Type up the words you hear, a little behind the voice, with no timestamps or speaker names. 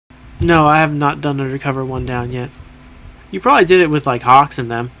No, I have not done Undercover 1 down yet. You probably did it with like Hawks and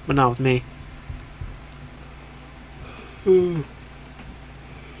them, but not with me.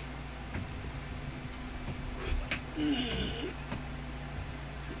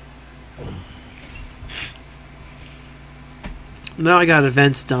 Now I got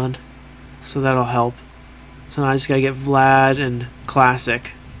events done, so that'll help. So now I just gotta get Vlad and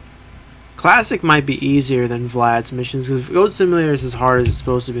Classic. Classic might be easier than Vlad's missions, because Goat Simulator is as hard as it's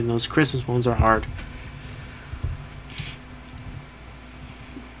supposed to be, and those Christmas ones are hard.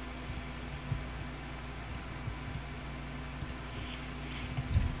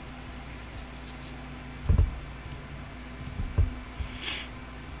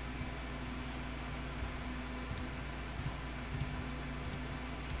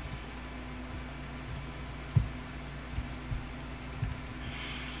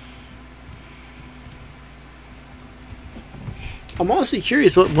 I'm honestly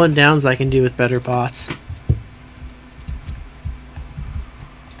curious what 1 downs I can do with better bots.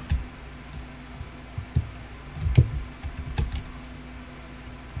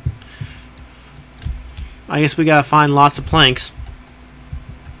 I guess we gotta find lots of planks.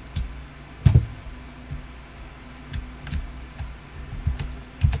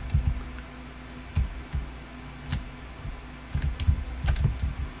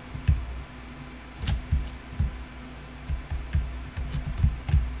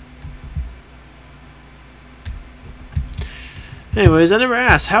 Anyways, I never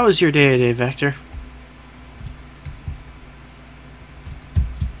asked, how was your day today, Vector?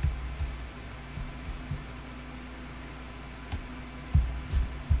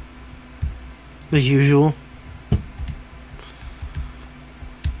 The usual.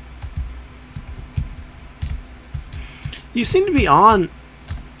 You seem to be on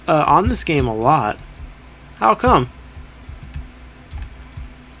this game a lot. How come?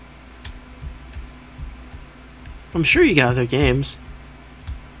 I'm sure you got other games.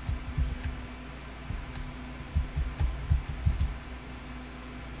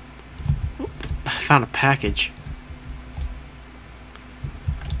 Oop, I found a package.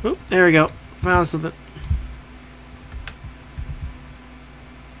 Oop, there we go. Found something.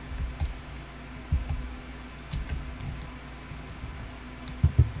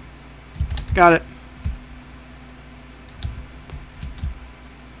 Got it.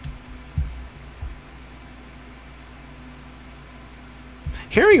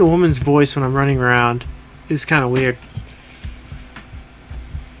 Hearing a woman's voice when I'm running around is kind of weird.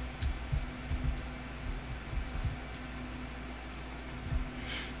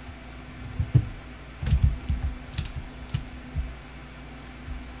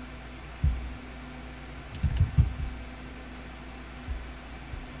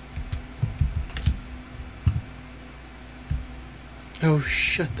 Oh,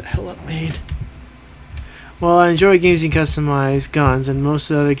 shut the hell up, man. Well, I enjoy games you can customize guns, and most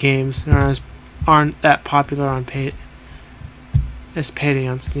of the other games aren't that popular on PayDay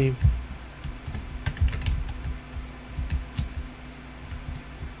on Steam.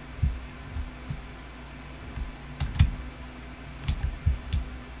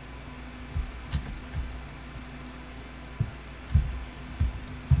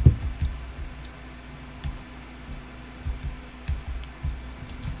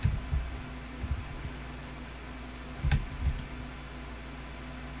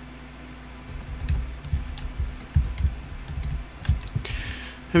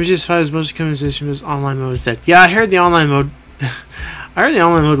 It was just as much conversation as online mode said. Yeah, I heard the online mode. I heard the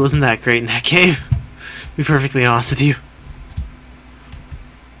online mode wasn't that great in that game. To be perfectly honest with you.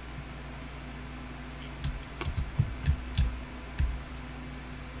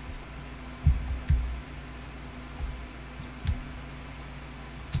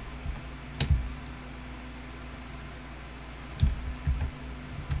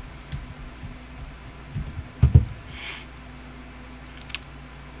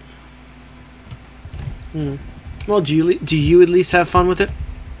 Well, do you at least have fun with it?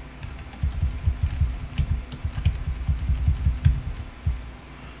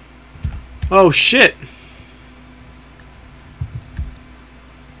 Oh shit!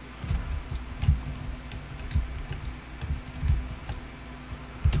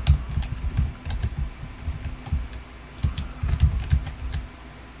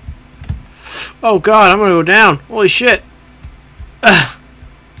 Oh god, I'm gonna go down. Holy shit! Ugh.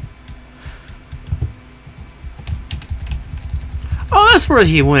 Oh, that's where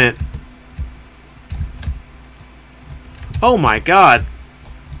he went. Oh my god.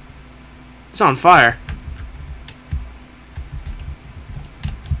 It's on fire.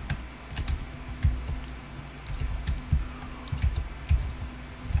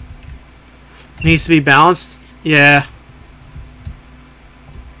 Needs to be balanced? Yeah.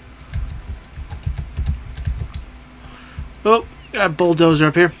 Oh, got a bulldozer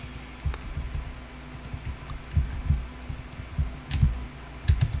up here.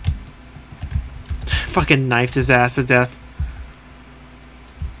 Fucking knifed his ass to death.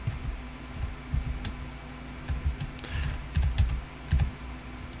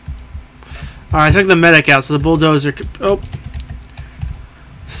 Alright, I took the medic out, so the bulldozer... Oh.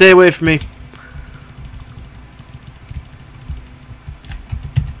 Stay away from me.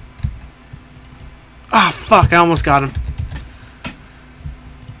 Ah, oh, fuck, I almost got him.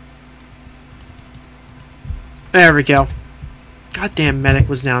 There we go. Goddamn medic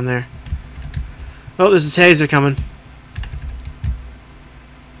was down there. Oh, there's a taser coming.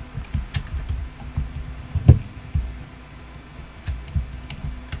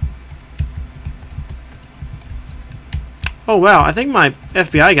 Oh wow, I think my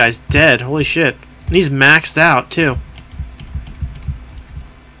FBI guy's dead. Holy shit. And he's maxed out too.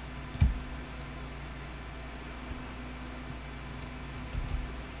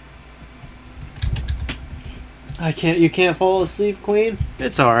 You can't fall asleep, Queen?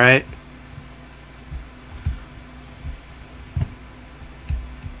 It's alright.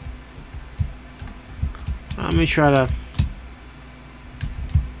 Let me try to...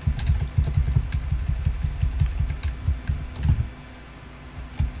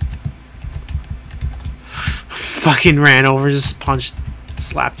 Fucking ran over, just punched,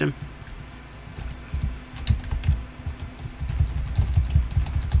 slapped him.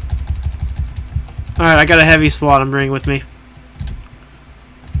 Alright, I got a heavy SWAT I'm bringing with me.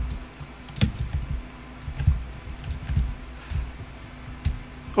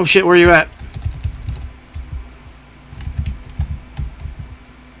 Oh shit, where are you at?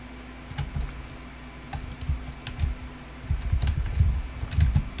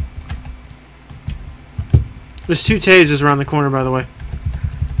 There's 2 tasers around the corner, by the way.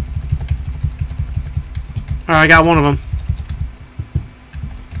 Alright, I got one of them.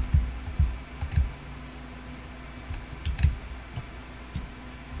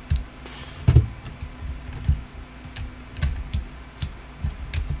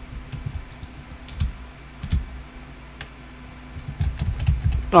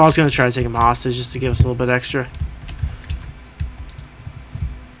 Oh, I was going to try to take him hostage just to give us a little bit extra.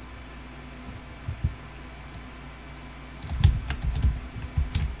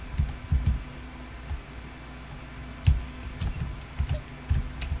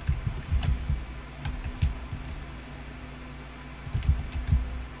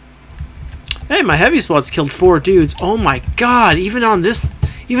 Hey, my heavy SWAT's killed 4 dudes. Oh my god, even on this,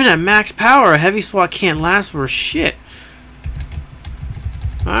 even at max power, a heavy SWAT can't last for shit.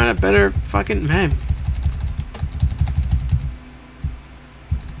 Alright, I better fucking... Man.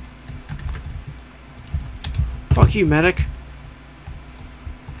 Fuck you, medic.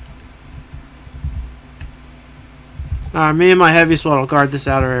 Alright, me and my heavy SWAT will guard this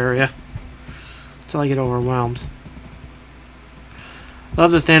outer area until I get overwhelmed.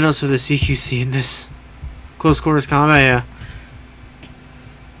 Love the Thanos for the CQC in this. Close quarters combat, yeah.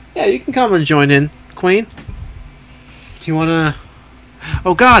 Yeah, you can come and join in, Queen. Do you wanna...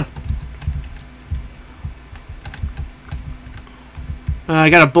 Oh god! I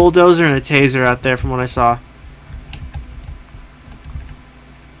got a bulldozer and a taser out there from what I saw.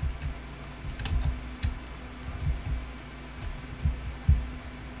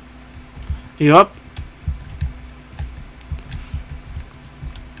 You up?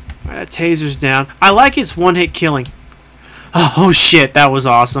 That taser's down. I like its one-hit killing. Oh shit, that was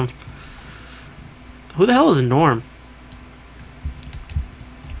awesome. Who the hell is Norm?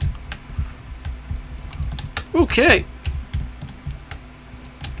 Okay.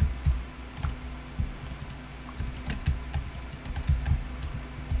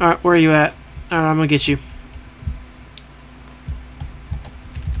 Alright, where are you at? Alright, I'm gonna get you.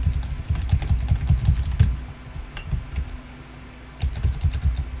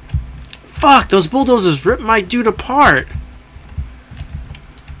 Fuck, those bulldozers ripped my dude apart.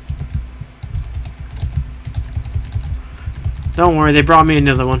 Don't worry, they brought me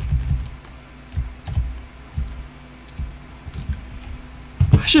another one.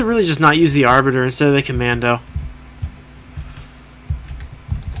 I should really just not use the Arbiter instead of the Commando.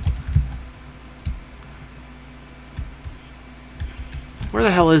 Where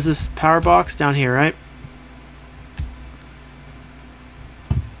the hell is this power box? Down here, right?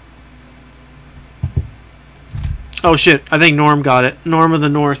 Oh shit, I think Norm got it. Norm of the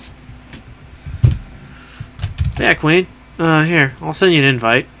North. Yeah, Queen. Here, I'll send you an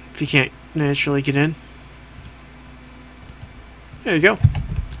invite if you can't naturally get in. There you go.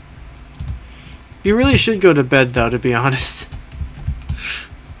 You really should go to bed, though, to be honest.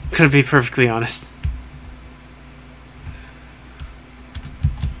 Gonna be perfectly honest.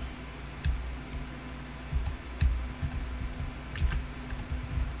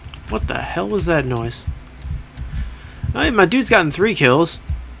 What the hell was that noise? Hey, my dude's gotten 3 kills.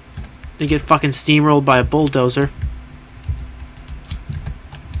 They get fucking steamrolled by a bulldozer.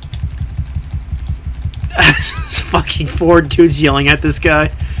 This fucking 4 dudes yelling at this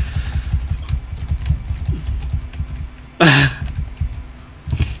guy.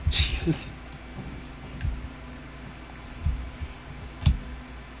 Jesus.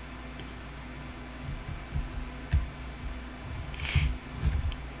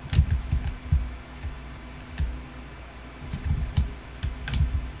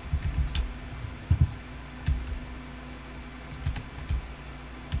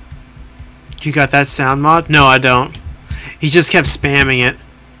 You got that sound mod? No, I don't. He just kept spamming it.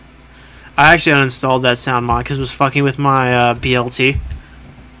 I actually uninstalled that sound mod because it was fucking with my BLT.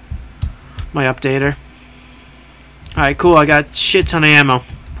 My updater. Alright, cool. I got shit ton of ammo.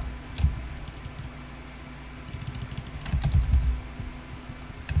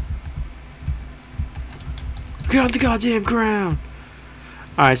 Get on the goddamn ground!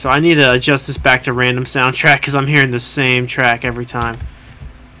 Alright, so I need to adjust this back to random soundtrack because I'm hearing the same track every time.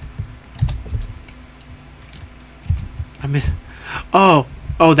 I mean, oh,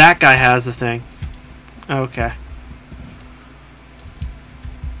 that guy has the thing. Okay.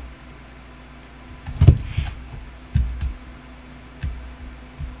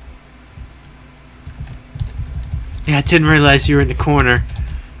 Yeah, I didn't realize you were in the corner.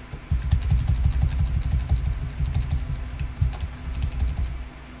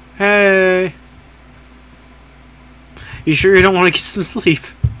 Hey. You sure you don't want to get some sleep?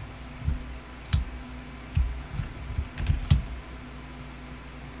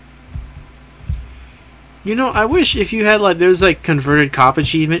 You know, I wish if you had, like, there's, like, converted cop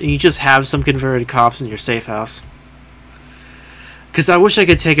achievement, and you just have some converted cops in your safe house. Because I wish I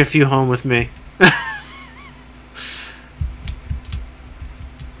could take a few home with me.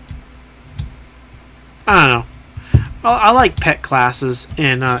 I don't know. I like pet classes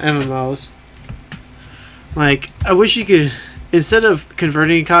in MMOs. Like, I wish you could, instead of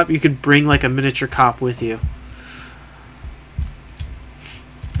converting a cop, you could bring, like, a miniature cop with you.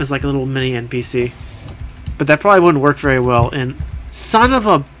 As, like, a little mini NPC. But that probably wouldn't work very well. And son of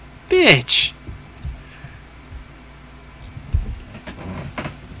a bitch!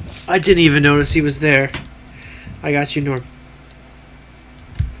 I didn't even notice he was there. I got you, Norm.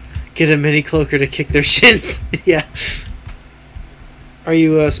 Get a mini cloaker to kick their shins. Yeah. Are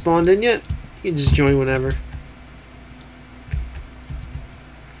you spawned in yet? You can just join whenever.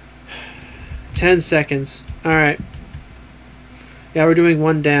 10 seconds. Alright. Yeah, we're doing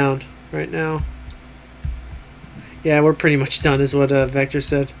 1 down right now. Yeah, we're pretty much done, is what Vector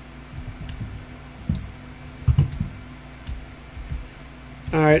said.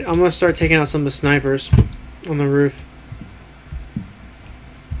 Alright, I'm gonna start taking out some of the snipers on the roof.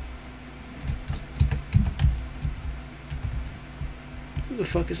 Who the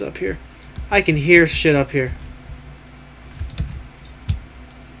fuck is up here? I can hear shit up here.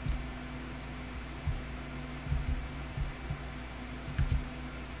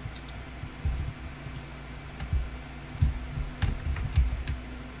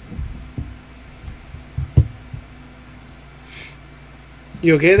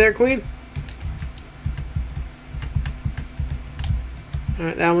 You okay there, Queen?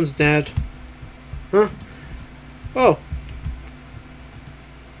 Alright, that one's dead. Huh? Oh.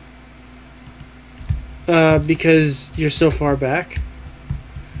 Because you're so far back.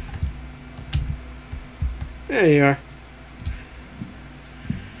 There you are.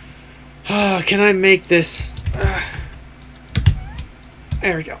 Oh, can I make this?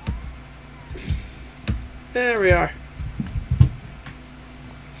 There we go. There we are.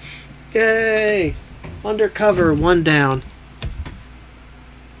 Yay! Undercover, 1 down.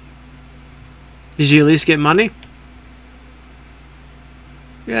 Did you at least get money?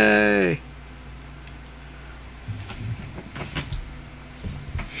 Yay!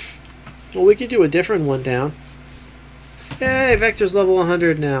 Well, we could do a different 1 down. Hey, Vector's level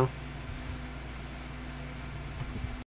 100 now.